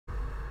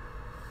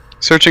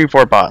Searching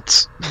for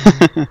bots.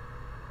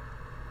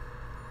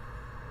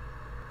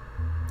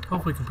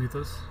 Hopefully complete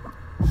this.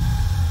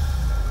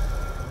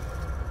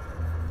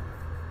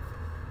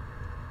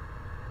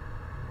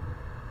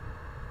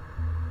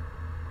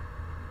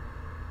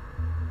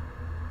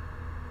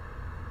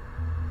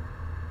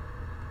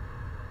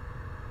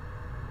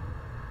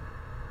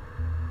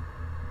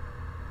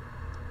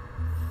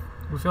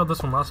 We failed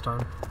this one last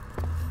time.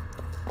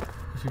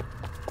 If you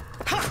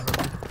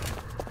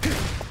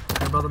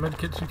grab all the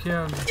medkits you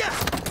can.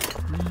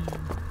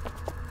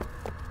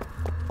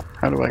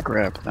 How do I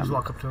grab them? Just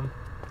walk up to him.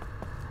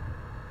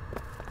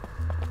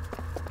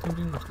 Ding,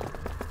 ding, let's go.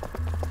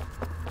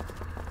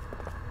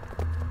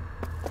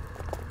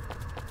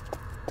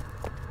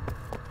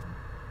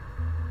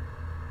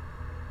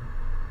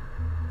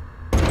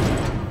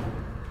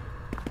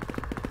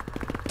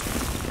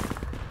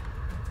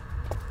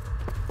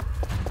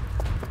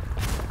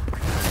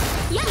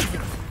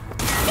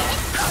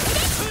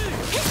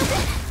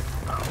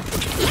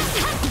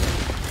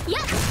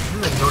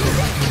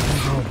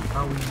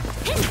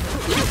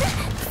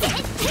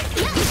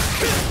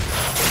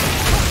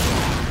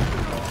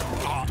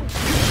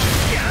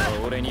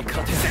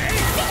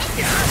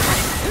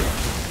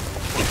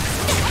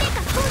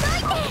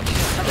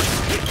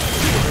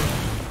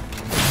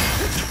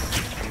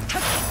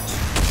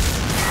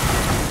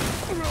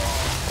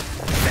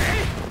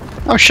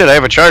 Oh shit, I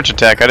have a charge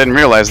attack. I didn't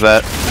realize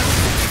that.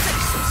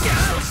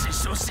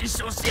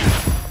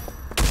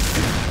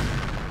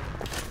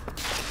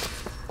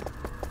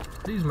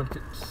 These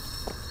medkits.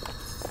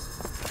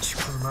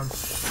 Never mind.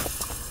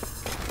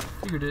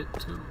 Figured it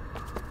too.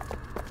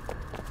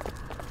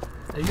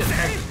 Hey, you got a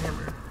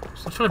hammer.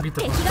 Still trying to beat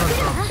the first time.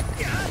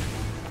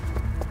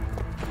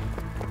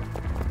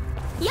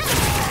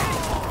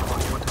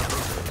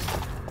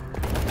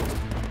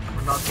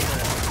 We're not doing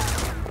it.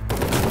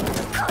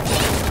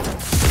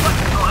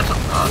 Oh, that's a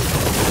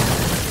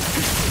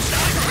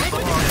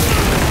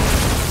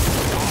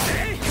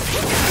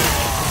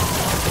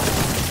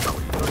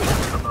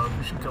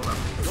we should kill them.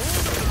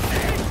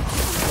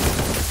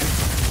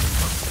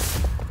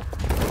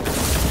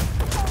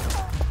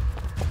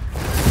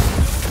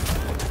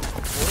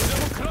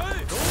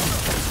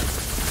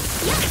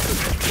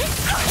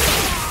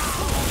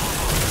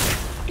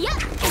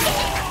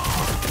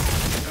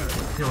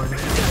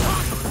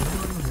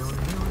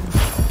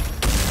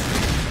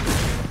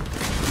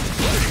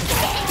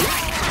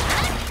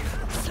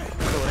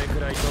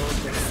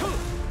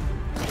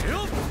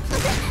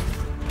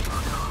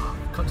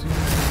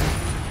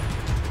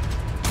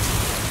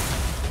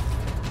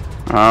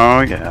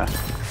 Oh yeah.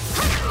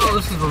 Oh,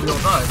 this is where we all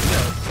died.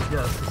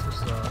 Yes, this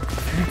is,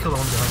 you kill the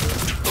one behind it.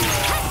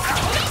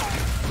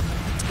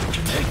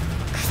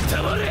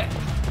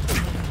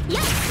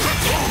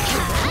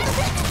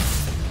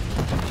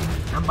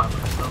 I'm by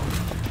myself.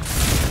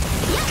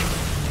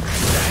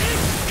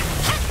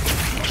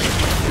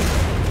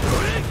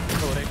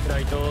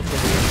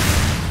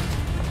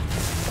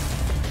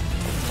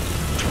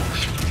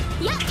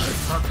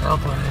 Stop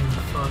helping,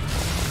 fuck.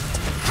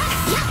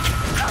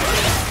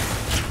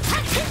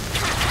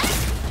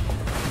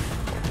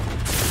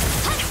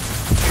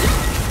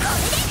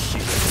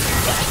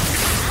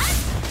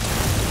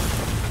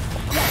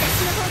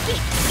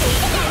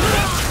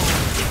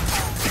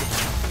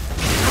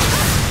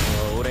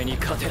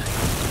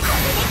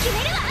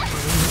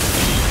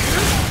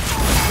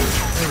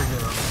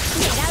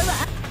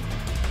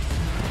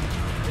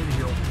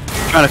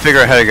 Trying to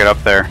figure out how to get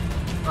up there.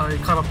 You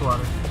climb up the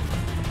ladder.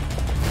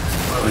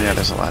 Oh yeah,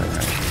 there's a ladder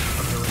right. I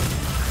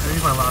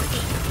use my ladder.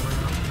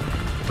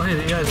 Oh hey,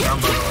 the AI is down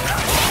by the way.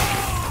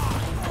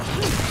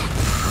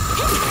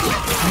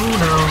 Oh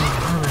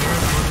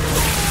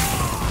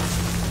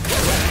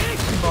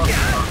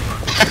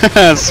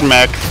no.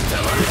 Smack.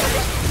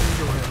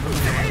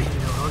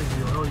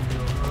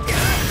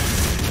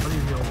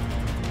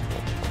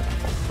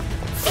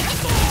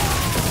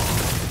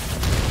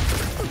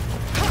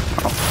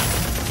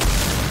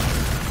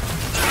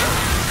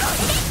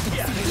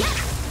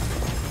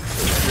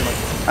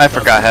 I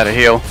forgot how to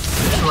heal.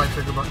 It's the right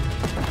trigger button.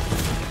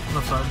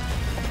 Left side.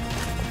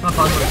 Not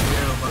button, but the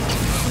arrow button.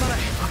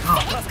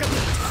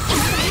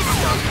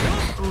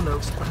 Oh no.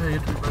 Hey, you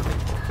do right.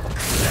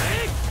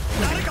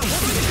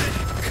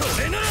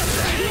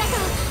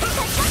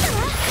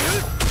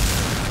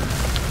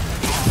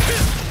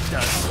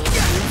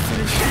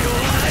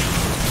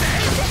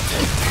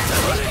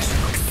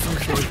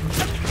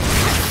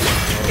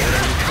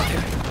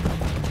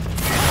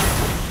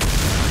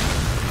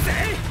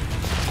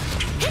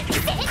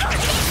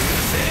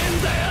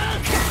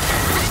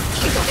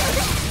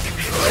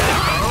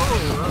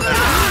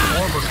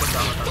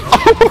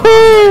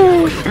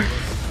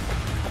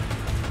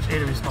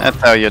 That's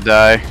how you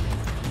die.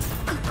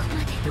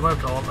 He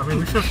wiped all. I mean,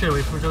 we should stay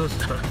away from each other to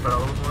spread out a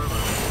little more.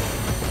 But...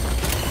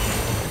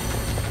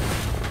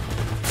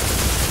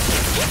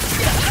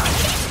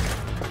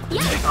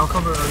 I'll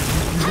cover. You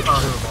get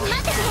out of the ball.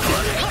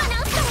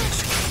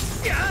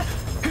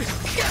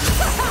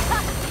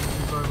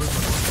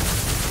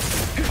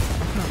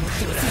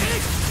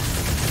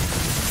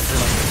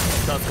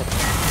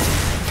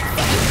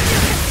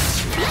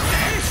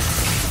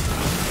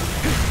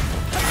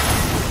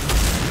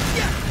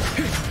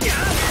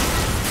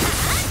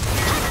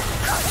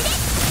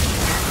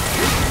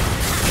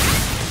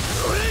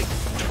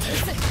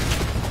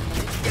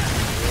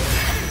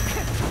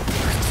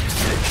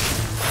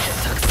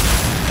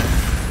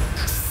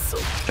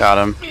 Got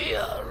him.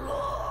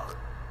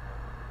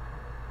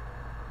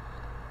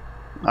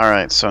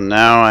 Alright, so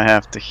now I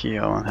have to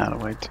heal, and how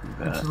do I do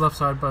that? It's the left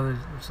side by the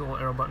little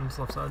arrow buttons,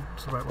 left side.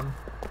 It's the right one.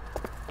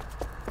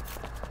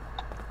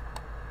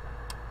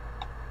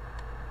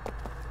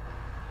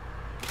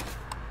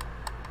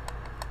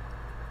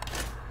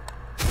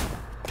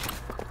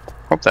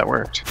 Hope that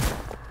worked.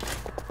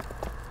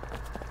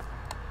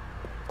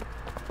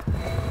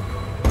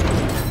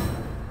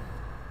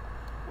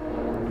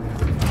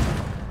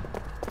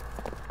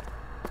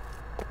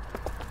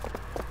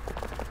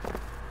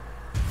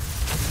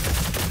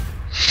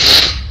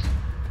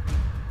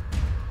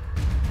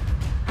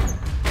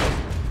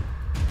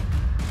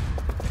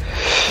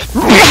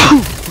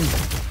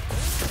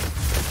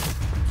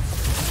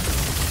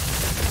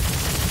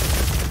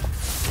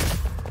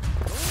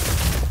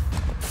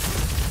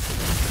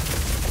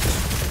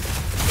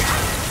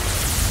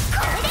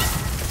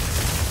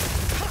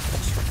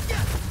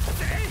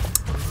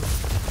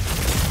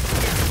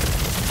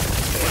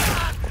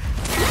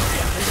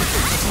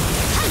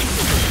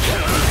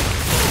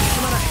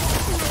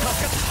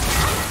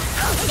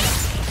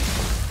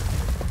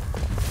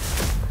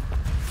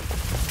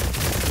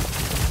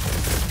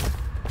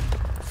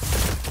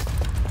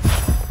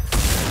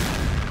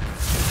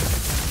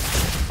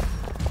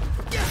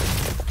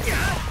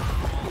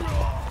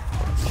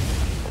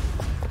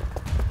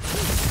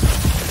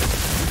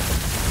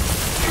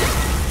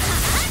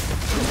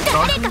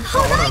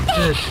 Oh, what a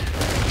bitch.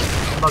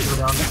 I'm about to go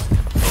down.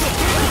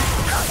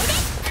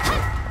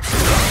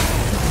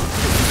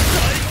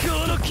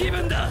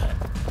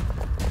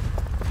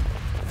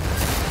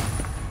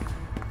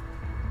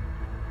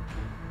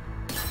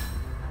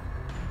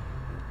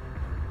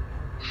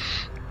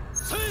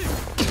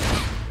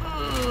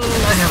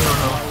 I have no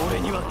hope.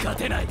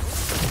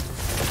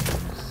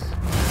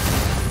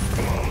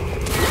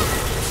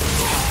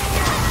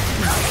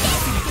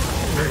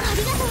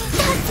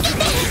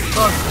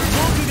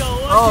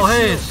 Oh,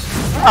 hey!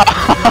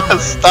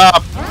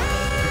 Stop!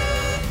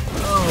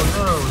 Oh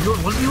no!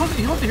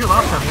 He wasn't here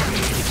last time, was he?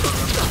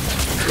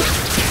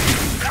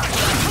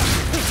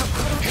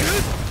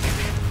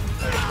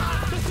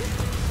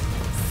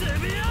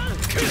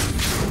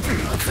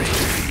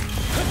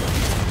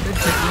 Good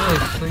kick,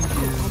 nice, thank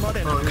you.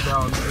 Oh, you're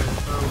down.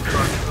 Oh,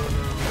 fuck.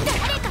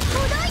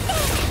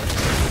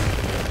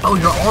 Oh,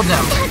 you're all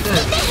down.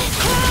 Good.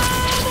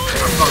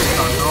 I'm about to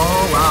die.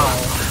 Oh, wow.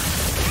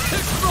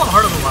 It's a lot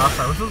harder than last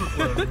time, which was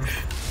whatever.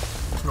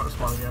 Let's not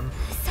spawn again.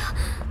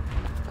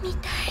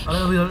 I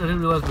didn't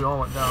realize we all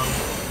went down.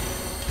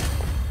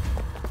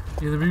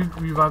 Either we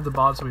revive the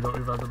bots or we don't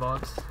revive the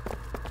bots.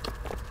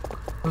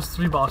 There's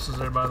 3 bosses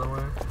there, by the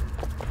way.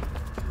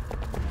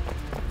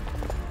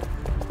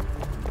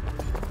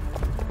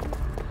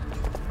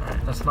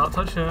 Alright, let's not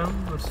touch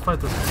him. Let's fight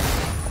this one.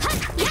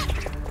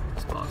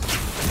 This boss.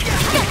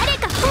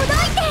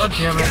 God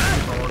damn it.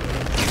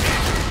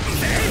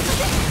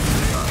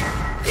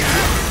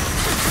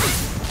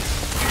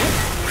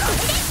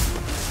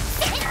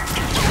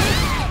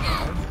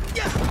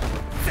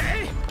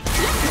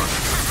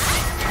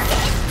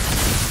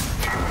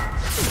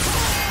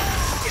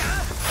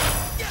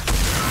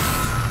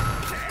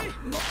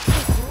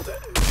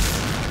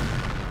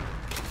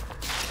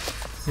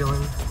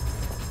 Healing.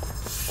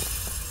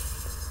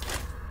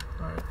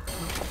 Alright.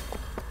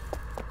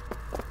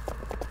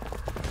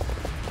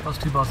 That was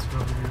 2 bosses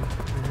over here.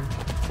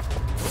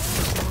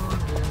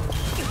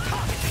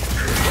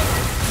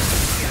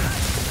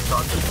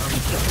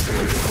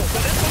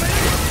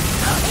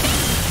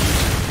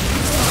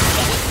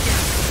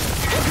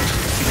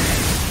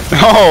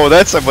 Oh,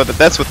 that's what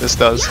this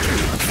does.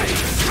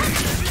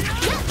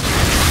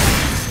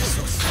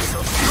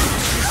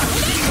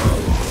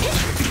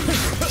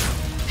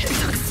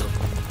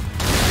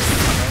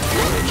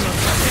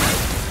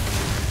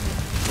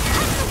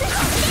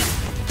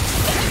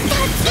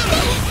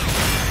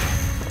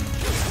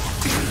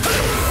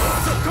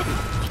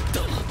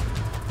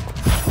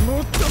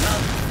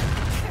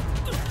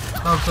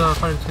 How's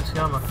fighting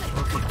Tsuyama?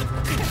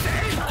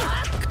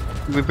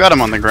 We've got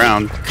him on the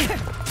ground.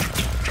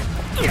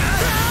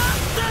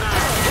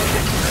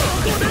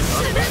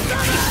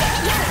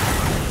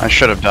 I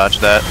should have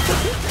dodged that.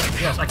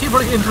 Yes, I keep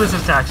running into his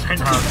attacks right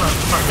now. It's not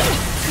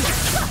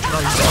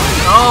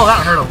oh,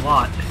 that hurt a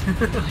lot.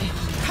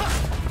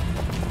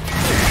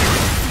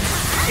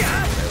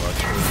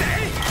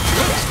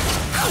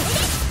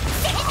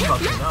 I'm about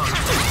to go down.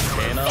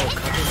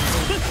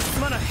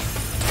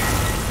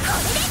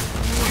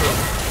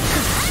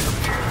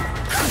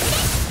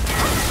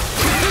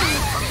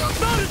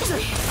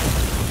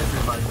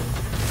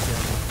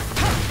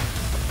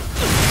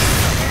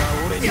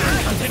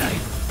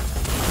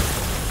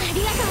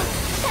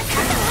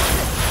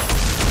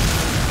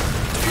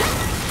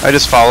 I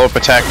just follow up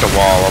attack to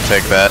wall, I'll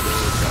take that.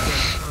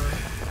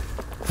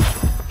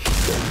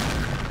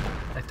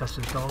 I touched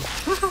his dog.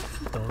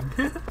 Dog.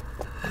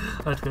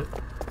 That's good.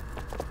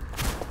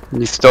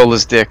 He stole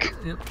his dick.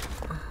 Yep.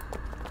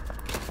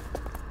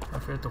 I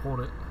forgot to hold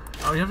it.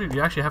 Oh,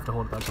 you actually have to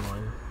hold it, that's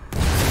annoying.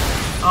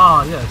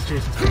 Ah, yes,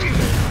 Jason's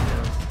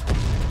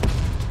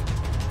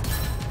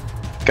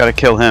Gotta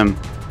kill him.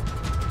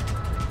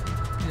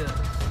 Yes.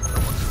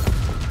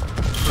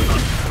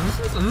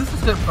 This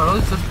is good, but at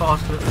least this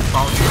boss is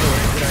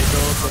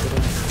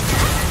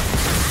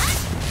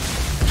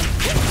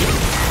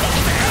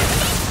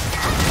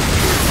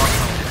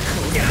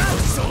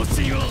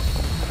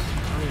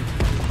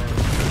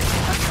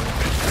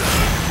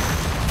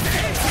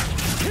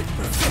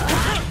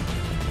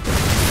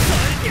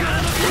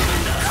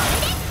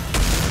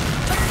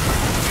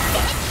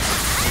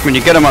When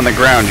you get him on the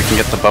ground, you can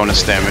get the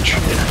bonus damage.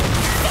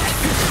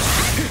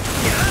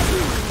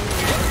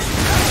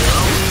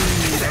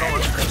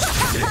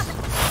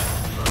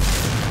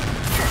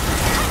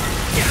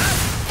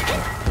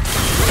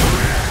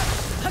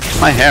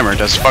 My hammer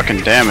does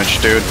fucking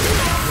damage, dude.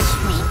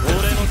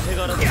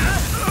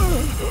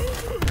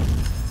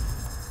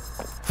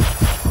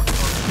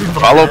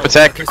 Follow up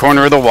attack,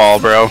 corner of the wall,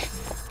 bro.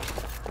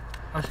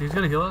 Actually, he's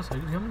gonna heal us. Are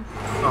you gonna heal me?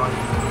 Oh,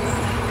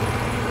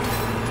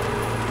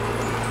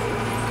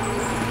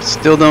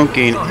 Still don't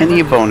gain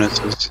any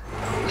bonuses.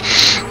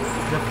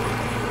 Yep.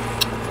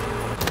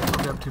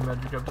 I have 2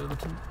 magic, grab the other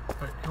 2.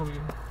 Alright, heal me.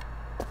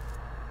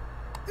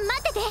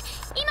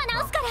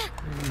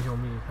 You heal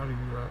me. How do you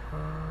do that?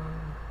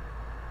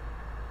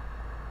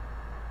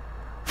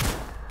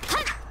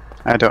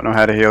 I don't know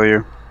how to heal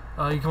you.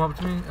 You come up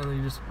to me, and then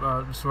you just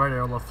right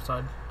arrow left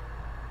side.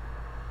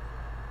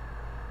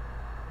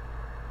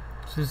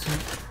 See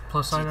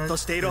plus sign right?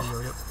 There you go,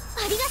 yep.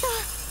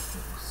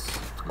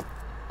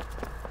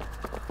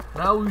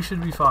 Now we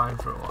should be fine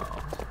for a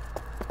while.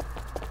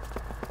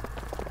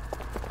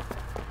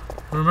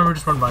 Remember,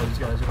 just run by these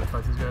guys. You don't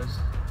fight these guys.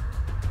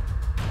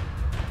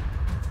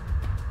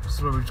 This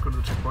is where we just go to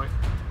the checkpoint.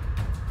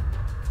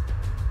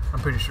 I'm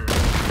pretty sure.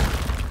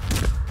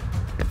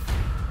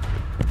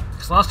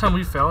 Because last time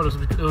we failed,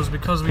 it was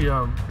because we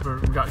got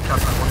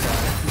captured by one guy.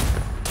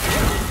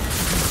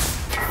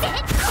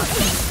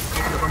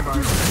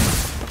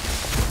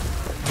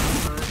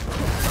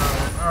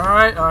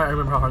 Alright, I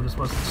remember how hard this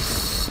was.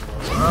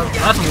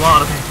 That's a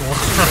lot of people.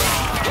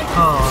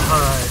 Oh,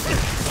 alright.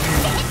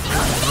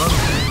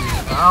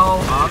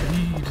 Ow, he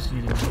just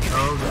eating me.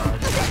 Oh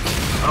gosh.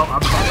 Oh,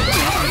 I'm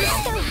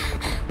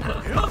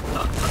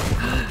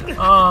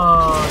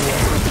oh,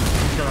 yeah.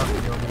 He's gonna have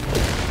to kill me.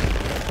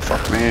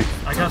 Fuck me.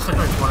 I got stuck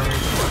like 20.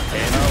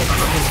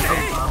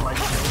 I'm like,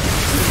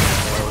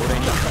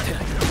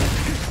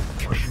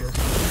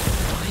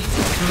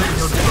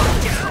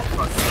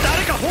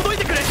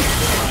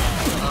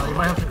 you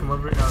might have to come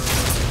over here.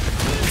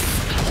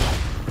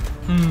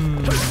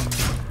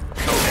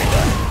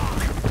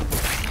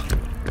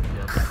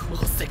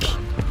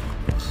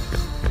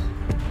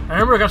 I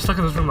remember I got stuck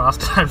in this room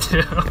last time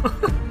too.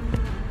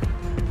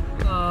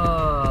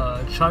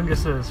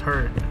 Chungus is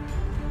hurt.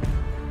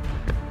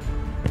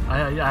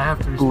 I have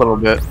to respawn. A little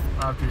bit.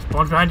 I have to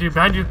respawn. Behind you,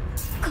 behind you!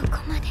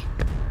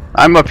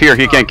 I'm up here,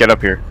 he can't get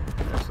up here.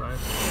 Yes, I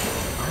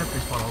have to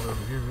respawn all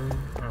over here, really.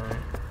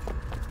 Alright.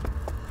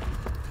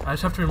 I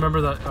just have to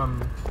remember that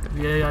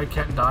the AI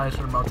can't die a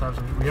certain amount of times,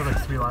 and we have like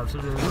 3 lives.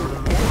 You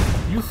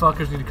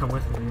fuckers need to come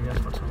with me. You guys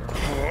want to that.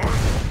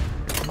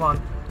 Come on.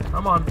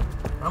 Come on.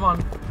 Come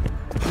on.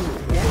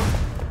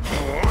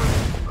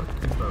 Fuck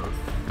you both.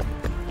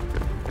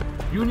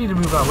 You need to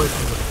move out away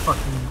from the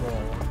fucking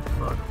wall.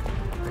 Fuck.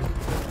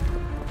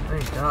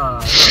 Thank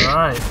God.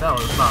 Alright, that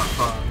was not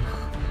fun.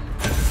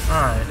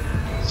 Alright.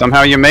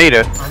 Somehow you made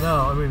it. I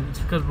know, I mean, it's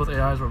because both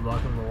AIs were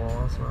blocking the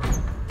wall, so.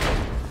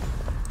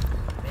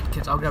 Man,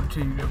 kids, I'll grab 2,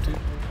 you grab 2.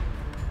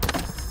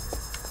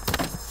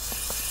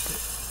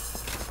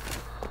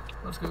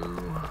 Let's go.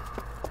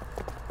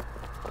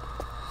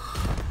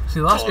 See,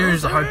 the last area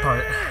is the hard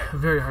part. A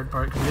very hard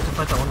part, because we have to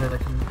fight that one guy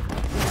that can.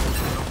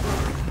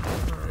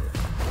 Alright.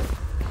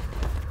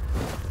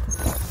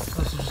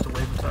 This is just a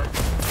wave attack.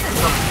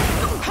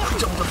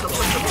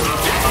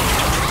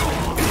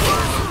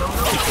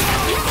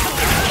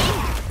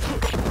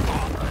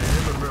 I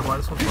remember why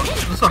this one's fun.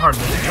 This is a hard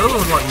mission. The other one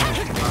was a lot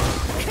easier.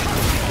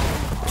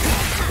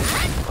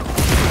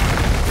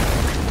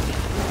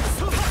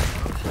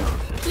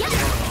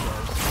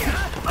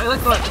 I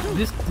like that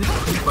this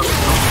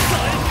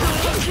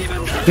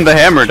The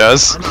hammer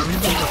does.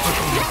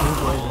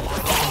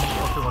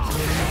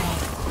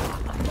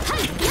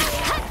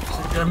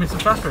 I mean, it's a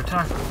faster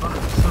attack, but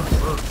it's so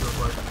slow, it feels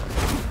like.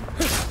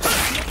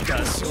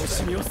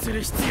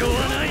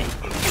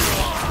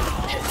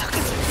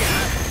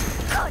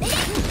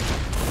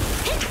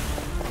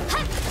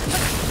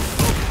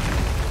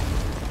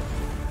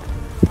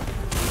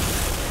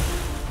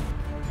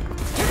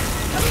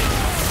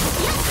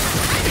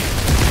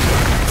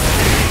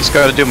 Just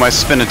gotta do my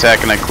spin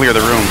attack and I clear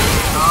the room.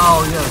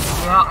 Oh, yeah.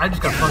 Well, I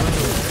just got fucking into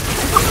it.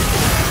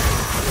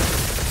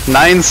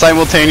 9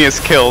 simultaneous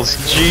kills.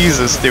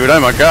 Jesus, dude,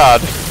 I'm a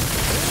god. Use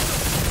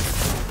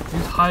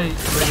high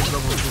rated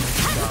level to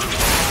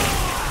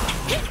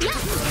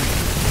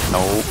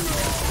No.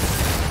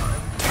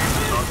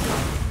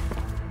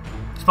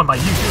 It's fun by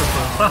you too,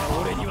 so.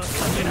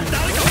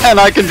 And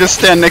I can just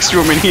stand next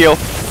to him and heal.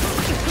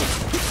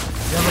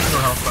 Yeah, look at no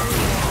health bar.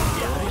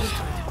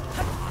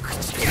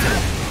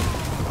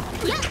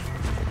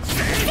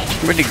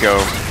 Where'd he go?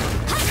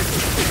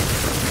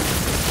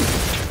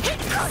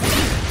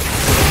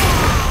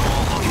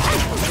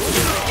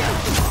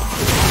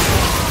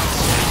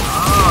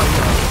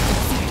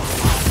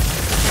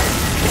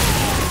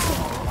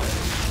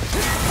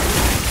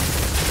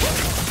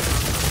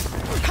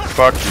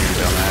 Fuck you,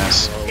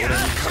 dumbass.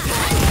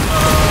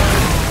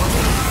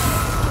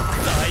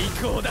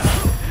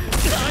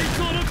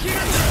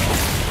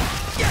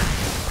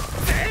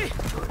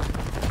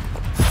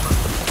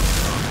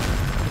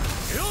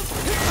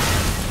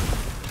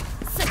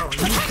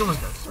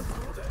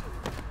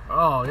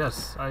 Oh,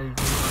 yes, I agree.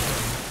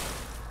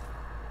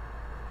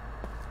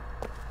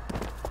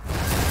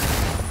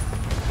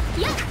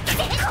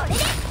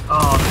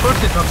 Oh, of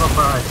course it comes up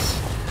by ice.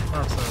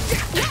 That's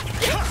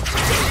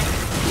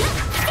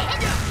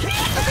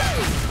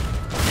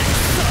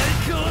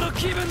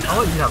I'll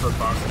let you have the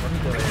boss. Let me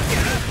go.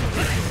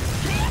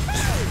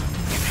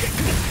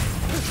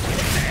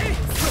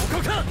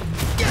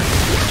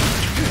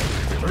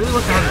 I really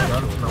wish I had a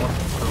gun from that one.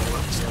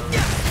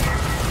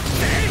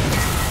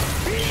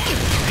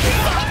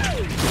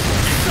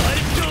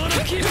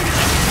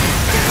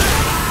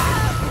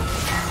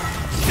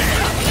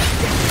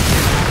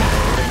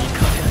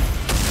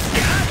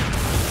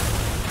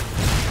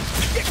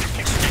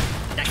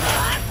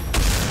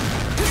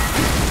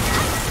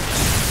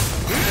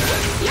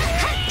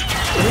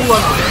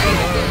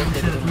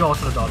 We all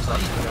should have dodged that,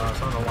 to be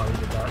honest. I don't know why we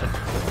did that.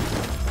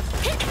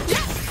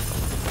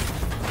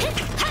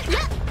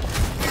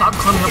 Stop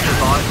climbing up the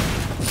bot.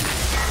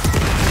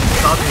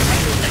 Stop it.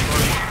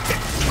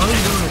 What are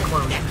you doing in the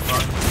corner? We should be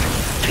fine.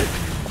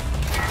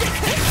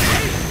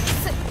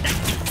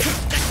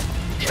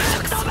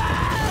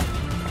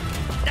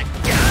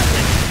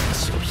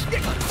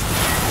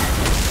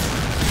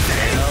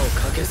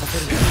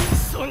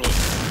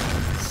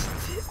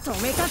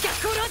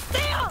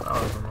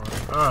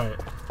 Alright.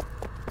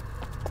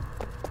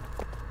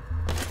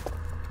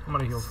 I'm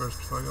gonna heal first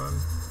before I go in.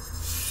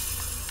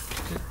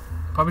 Okay.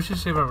 Probably should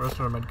save our rest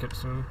of our medkit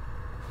soon.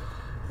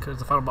 Because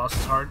the final boss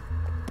is hard.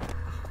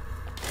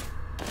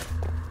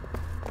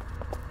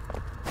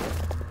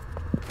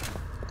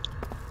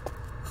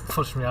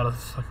 Push me out of the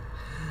fuck.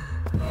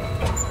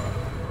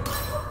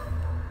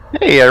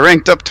 Hey, I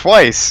ranked up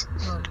twice.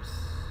 Nice.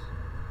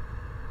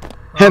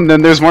 And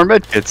then there's more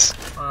medkits.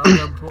 I'll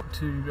grab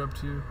 2, you grab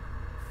 2.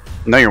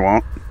 No, you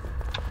won't.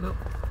 Nope.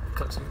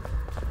 Cutscene.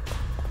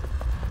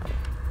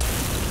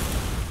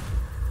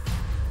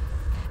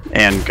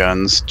 And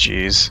guns,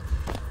 jeez.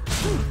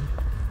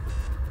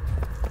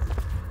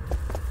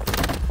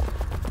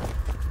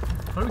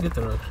 How do we get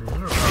there actually? Is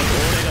there a route?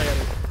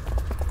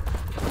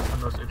 I'm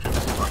not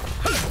interested.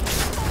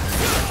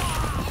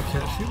 You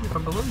can't shoot me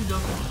from below, you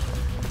don't.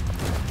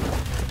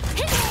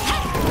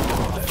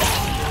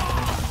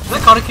 Is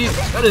that Kaneki?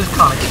 That is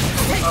Kaneki.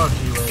 Oh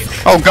gee, wait.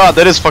 Oh god,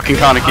 that is fucking I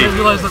Kaneki. didn't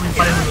realize that we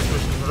fight him in this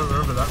mission. I don't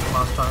remember that from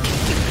last time.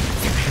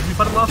 Did we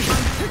fight him last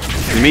time?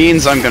 It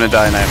means I'm gonna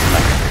die now.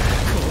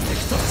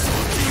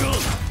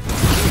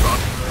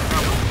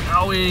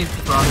 Owie!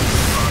 Run,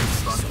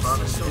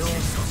 and heal.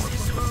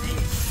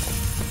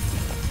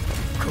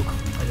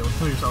 I don't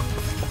kill yourself.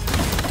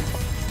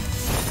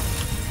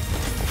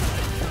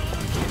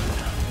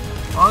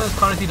 Oh, this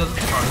Kaneki doesn't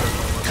spawn.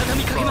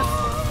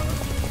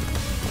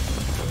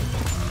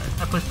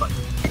 I push button.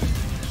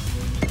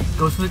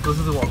 Go through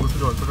the wall, go through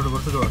the door, go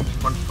through the door.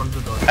 Run to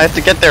the door. I have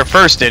to get there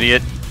first,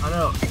 idiot. I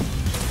know.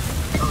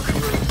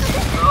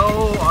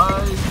 No,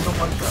 I don't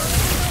like that.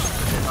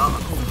 Okay, oh,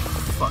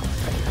 fuck.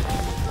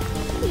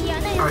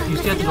 Alright, you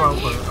stay at the door, I'll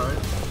put it, alright?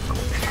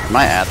 Am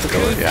I at the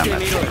door? Yeah, I'm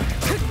at the door.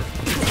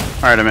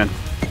 Alright, I'm in.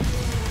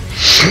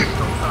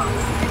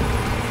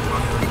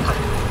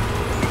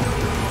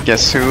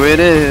 Guess who it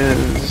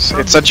is?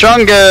 It's a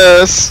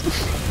Chungus!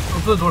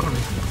 Open the door for me.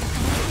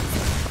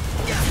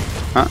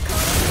 Huh?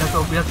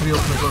 We have to be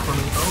opening the door for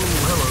me. Oh,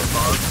 hello,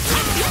 boss.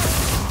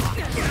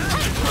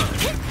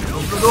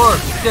 Open the door!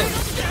 Shit!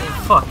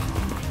 Fuck.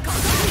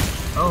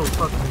 Oh,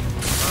 fuck me.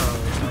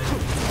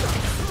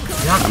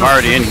 I'm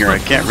already in here, I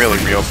can't really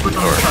reopen the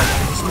door.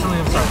 Switch on the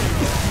inside.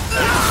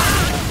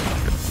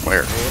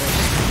 Where?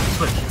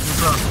 Switch.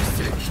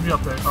 Should be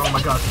up there. Oh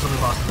my gosh, there's so many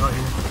bosses right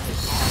here.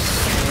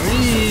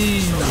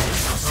 Whee! I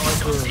don't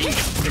like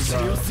this.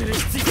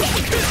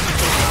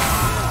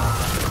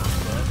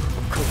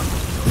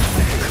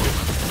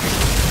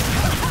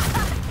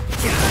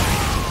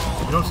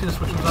 You don't see the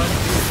switch inside?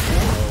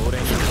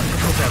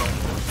 Kill battle.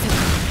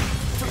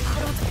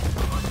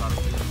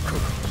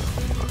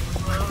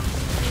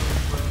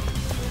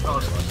 Oh,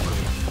 it's fine.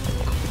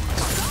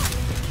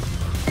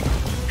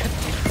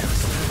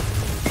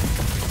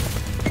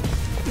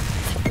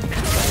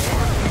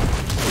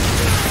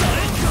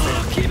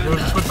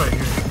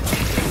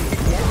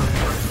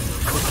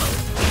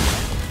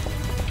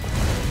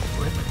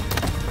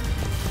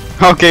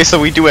 Okay, so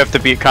we do have to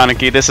beat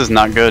Kaneki. This is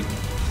not good. You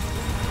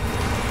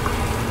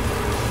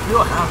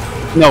don't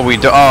have to. No, we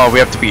do. Oh, we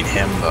have to beat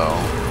him though.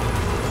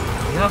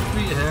 We have to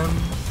beat him,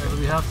 and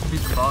we have to beat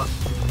the boss.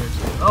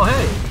 Oh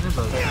hey, there's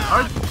our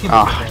teammates.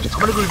 Ah, I'm just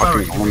gonna go revive our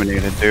fucking teammates.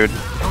 eliminated, dude.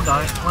 Don't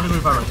die. I'm gonna go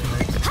revive our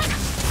teammates.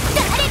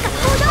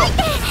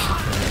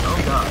 Oh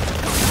god.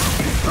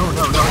 No,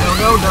 no, no, no,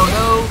 no, no,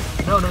 no.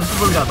 No, no, this is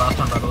what we got last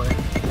time, by the way.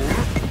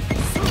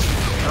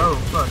 Oh,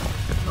 fuck.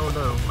 Oh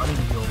no, I need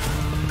to heal.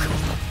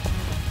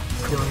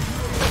 Healing.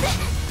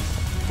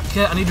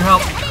 Kit, I need your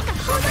help.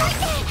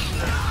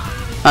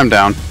 Oh, I'm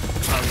down.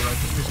 you're right,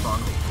 just respawn.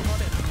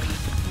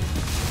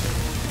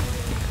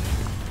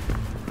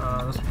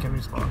 This can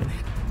respawn.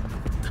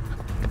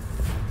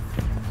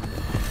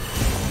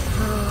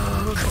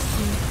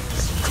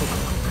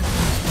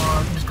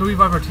 Just go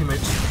revive our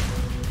teammates.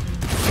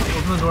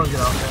 Open the door and get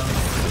out, yeah.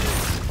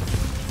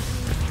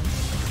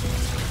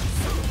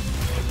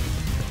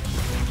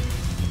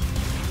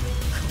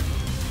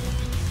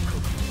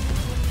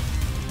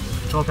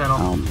 Control panel.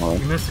 Oh, boy.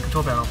 You missed the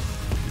control panel.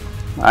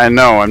 I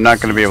know. I'm not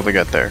gonna be able to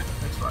get there.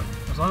 That's fine.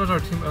 As long as our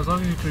team, as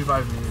long as you can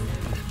revive me, we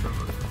should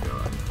be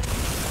alright.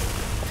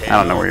 I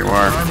don't know where you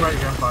are. I'm right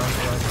here. I'm fine.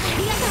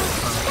 Yeah.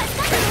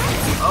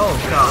 Oh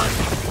god.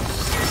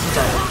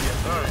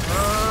 Alright.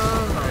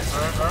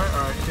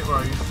 Okay, where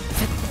are you?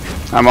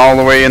 I'm all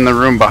the way in the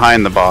room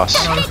behind the boss.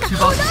 No, there's 2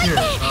 bosses here.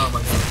 Oh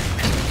my god.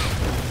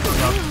 Oh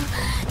god.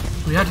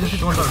 We had to defeat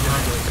the ones that were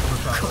behind us.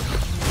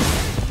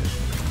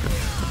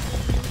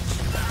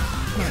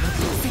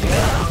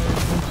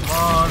 Come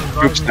on,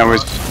 revive Oops, me, that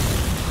was. boss.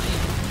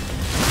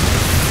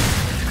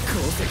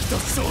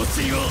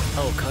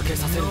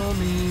 Heal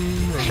me.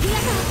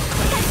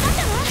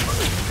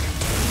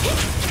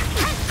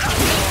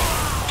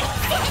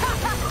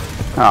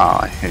 Oh,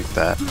 I hate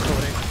that.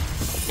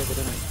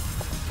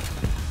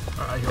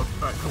 Alright, cool.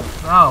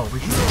 Now we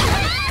can go.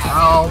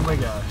 Oh my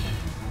gosh.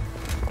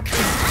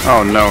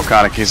 Oh no,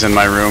 Kaneki's in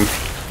my room.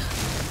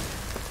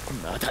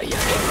 I'm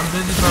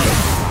busy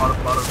trying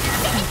to bottom.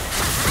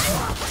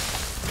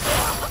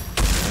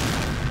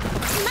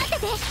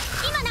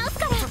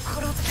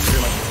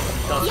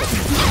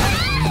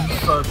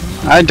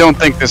 I don't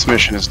think this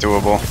mission is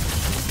doable. I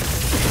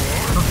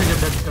don't think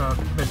it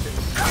meant it.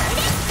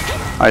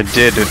 I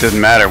did, it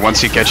didn't matter. Once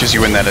he catches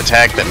you in that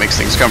attack that makes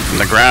things come from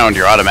the ground,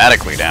 you're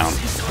automatically down.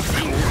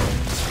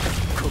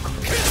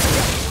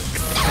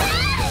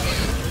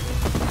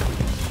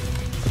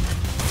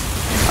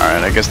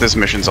 Alright, I guess this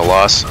mission's a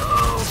loss. Oh,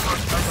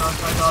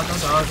 I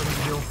dodged. I need to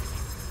heal.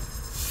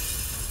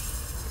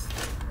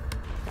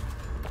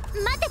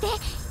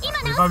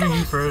 Reviving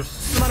you first.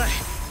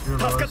 You're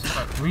lowest.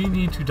 Right, we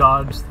need to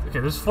dodge.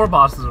 Okay, there's 4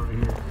 bosses over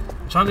here.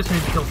 Chungus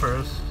needs to kill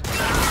first.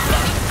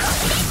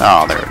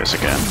 Oh, there it is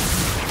again.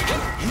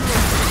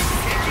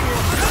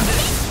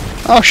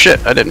 Oh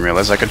shit, I didn't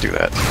realize I could do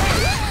that.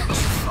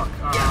 Fuck.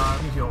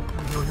 Let me heal.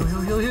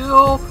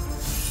 Heal.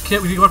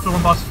 Kit, we need to go after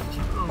 1 boss. Oh,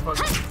 fuck.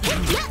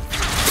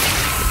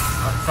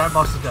 Alright, that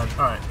boss is dead.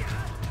 Alright.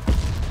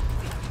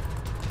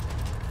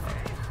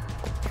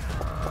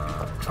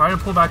 Try to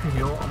pull back and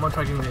heal. I'm gonna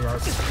try getting the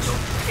guys to heal.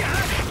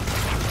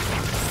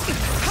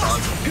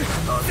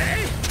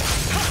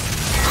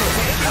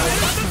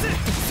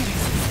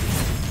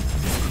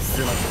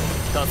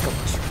 Dodge.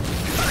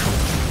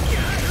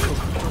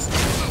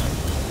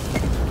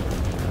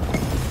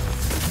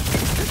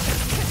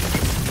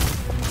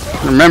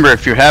 Remember,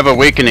 if you have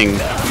Awakening,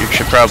 you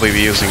should probably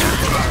be using it.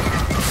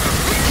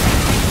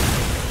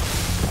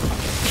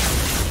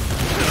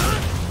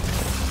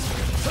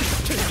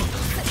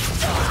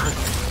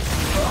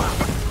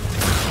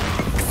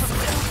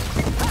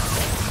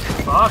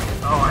 Fuck.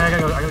 Oh, I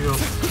gotta go.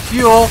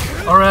 Heal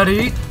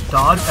already.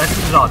 Dodge.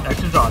 Extra dodge.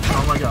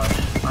 Oh my gosh.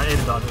 I ate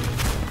a dodge.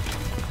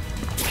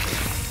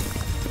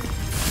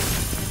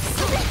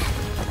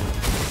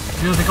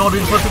 Dude, they called me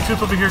to put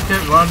troops over here,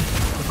 Kit. Run.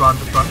 Just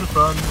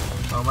run.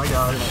 Oh my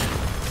gosh.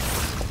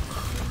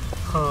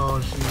 Oh,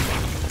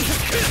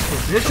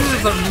 jeez. The issue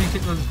is that we need to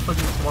take those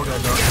fucking small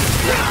guys out.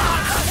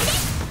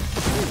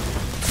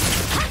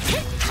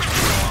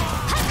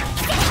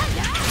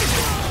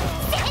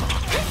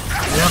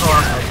 We have a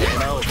lot of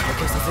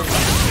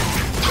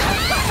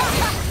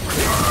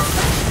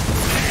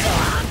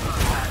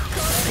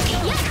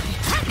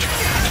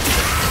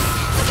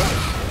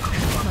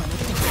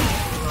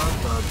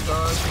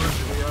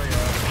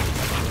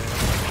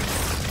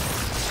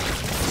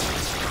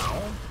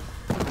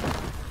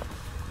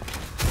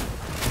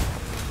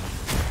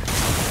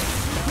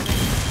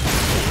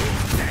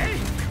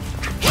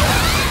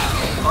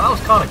Oh, that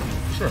was Kaneki.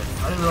 Shit,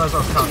 I didn't realize that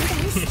was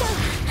Kaneki.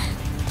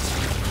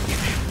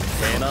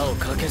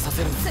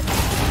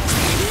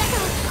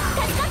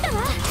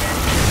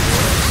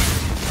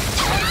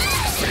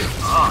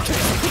 Ah,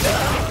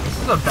 this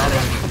is a bad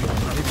enemy.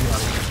 I need to be out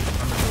of here.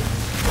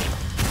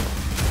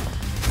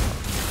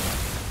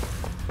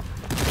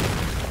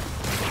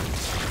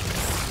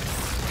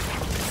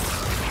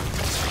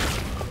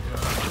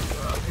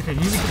 Okay,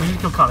 we need to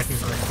kill Kaneki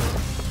first.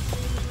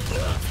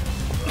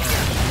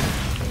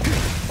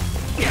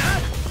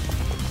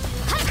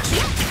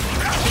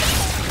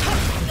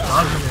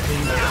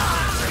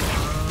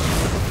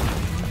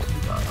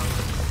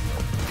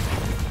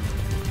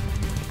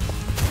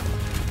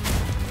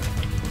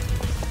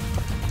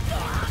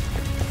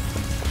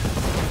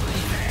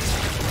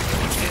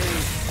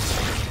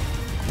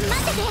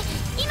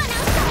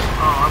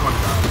 Oh, I'm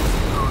gonna die.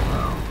 Oh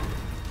no.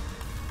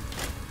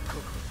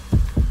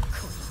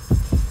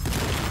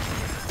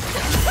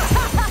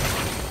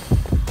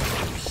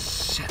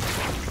 Shit.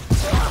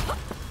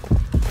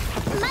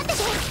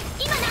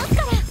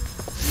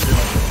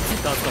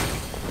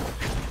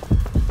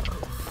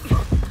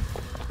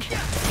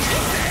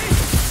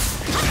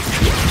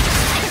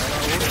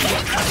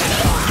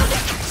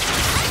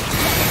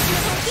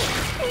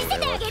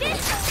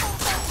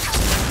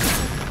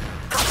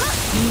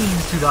 He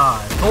needs to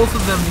die. Both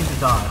of them need to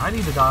die. I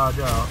need to dodge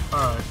out.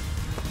 Alright.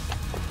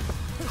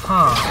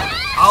 Huh.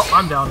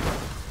 I'm down.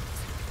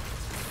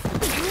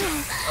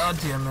 God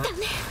damn it.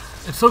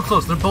 It's so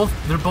close. They're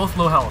both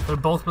low health. They're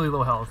both really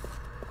low health.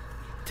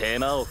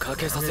 I'm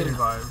getting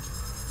revived.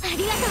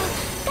 You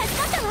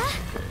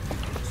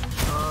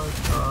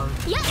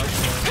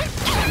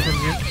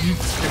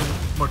can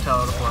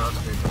mortality before that's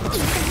great.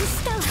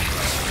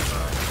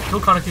 Alright. Kill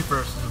Kaneki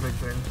first is a big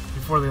thing.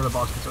 Before the other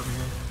boss gets over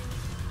here.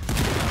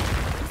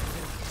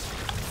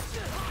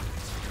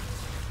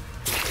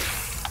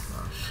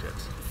 Oh shit.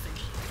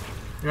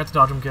 You have to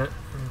dodge him, get,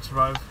 and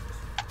survive.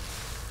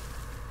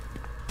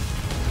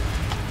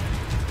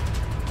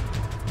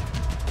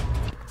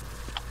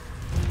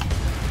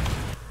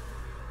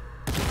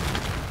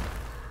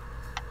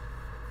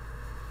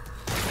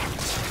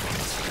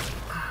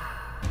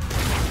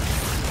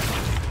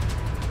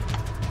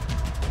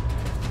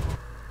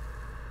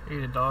 A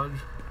to dodge.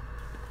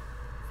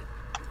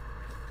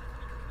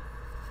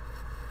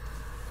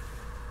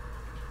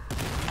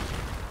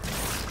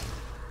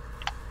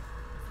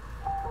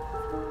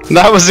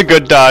 That was a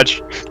good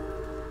dodge.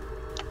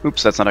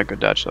 Oops, that's not a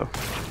good dodge though.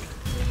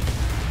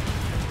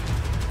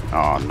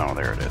 Oh no,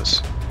 there it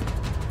is.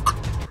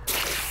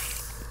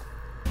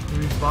 Did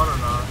we spawn or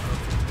not?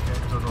 Okay,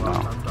 because that was the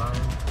last time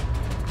dying.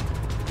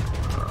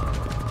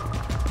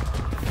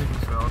 I think he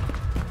failed.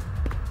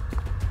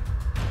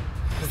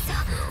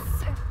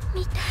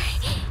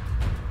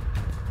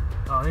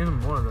 Oh, even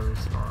more of those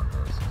respawn.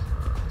 This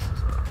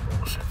is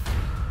bullshit.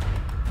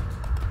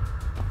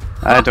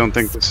 I don't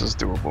think this is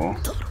doable.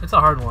 It's a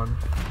hard one.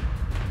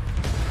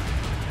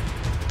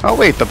 Oh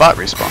wait, the bot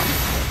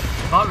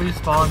respawned. Bot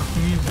respawn,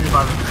 he needs to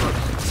revive him.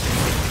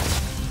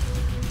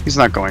 He's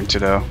not going to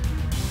though.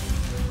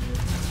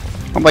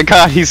 Oh my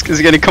god, is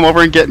he gonna come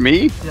over and get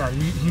me? Yeah, he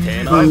needs to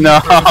revive him.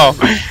 No!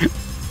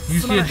 You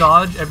see a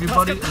dodge,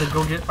 everybody, and then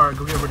go get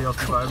everybody else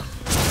revived.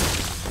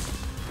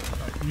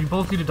 Right, you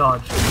both need to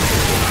dodge.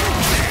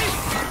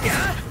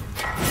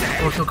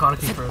 Or kill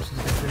Kaneki first is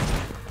a good thing.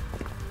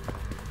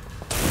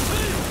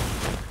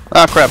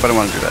 Oh crap, I don't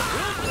want to do that.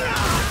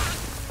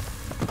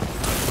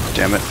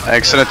 Damn it, I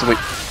accidentally...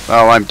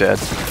 Oh, I'm dead.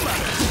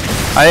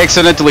 I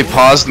accidentally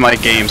paused my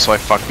game, so I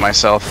fucked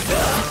myself.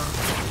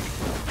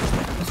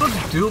 This one's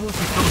doable if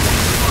you kill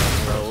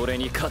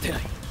him.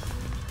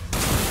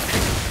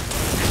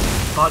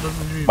 Bot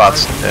doesn't revive.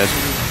 Bot's dead.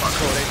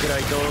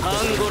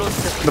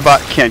 The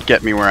bot can't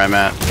get me where I'm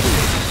at.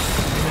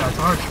 Yeah, it's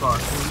a hard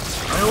spot.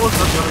 I almost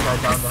let the other guy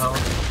down to hell.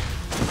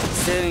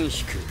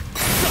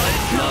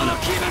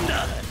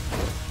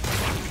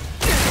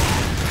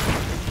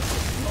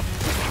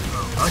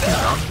 I think he's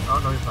down. Oh,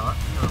 no, he's not.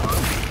 Never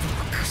mind.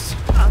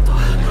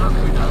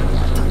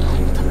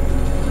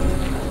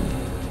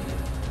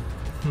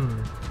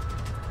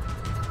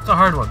 It's a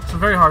hard one. It's a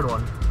very hard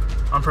one.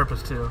 On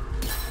purpose, too.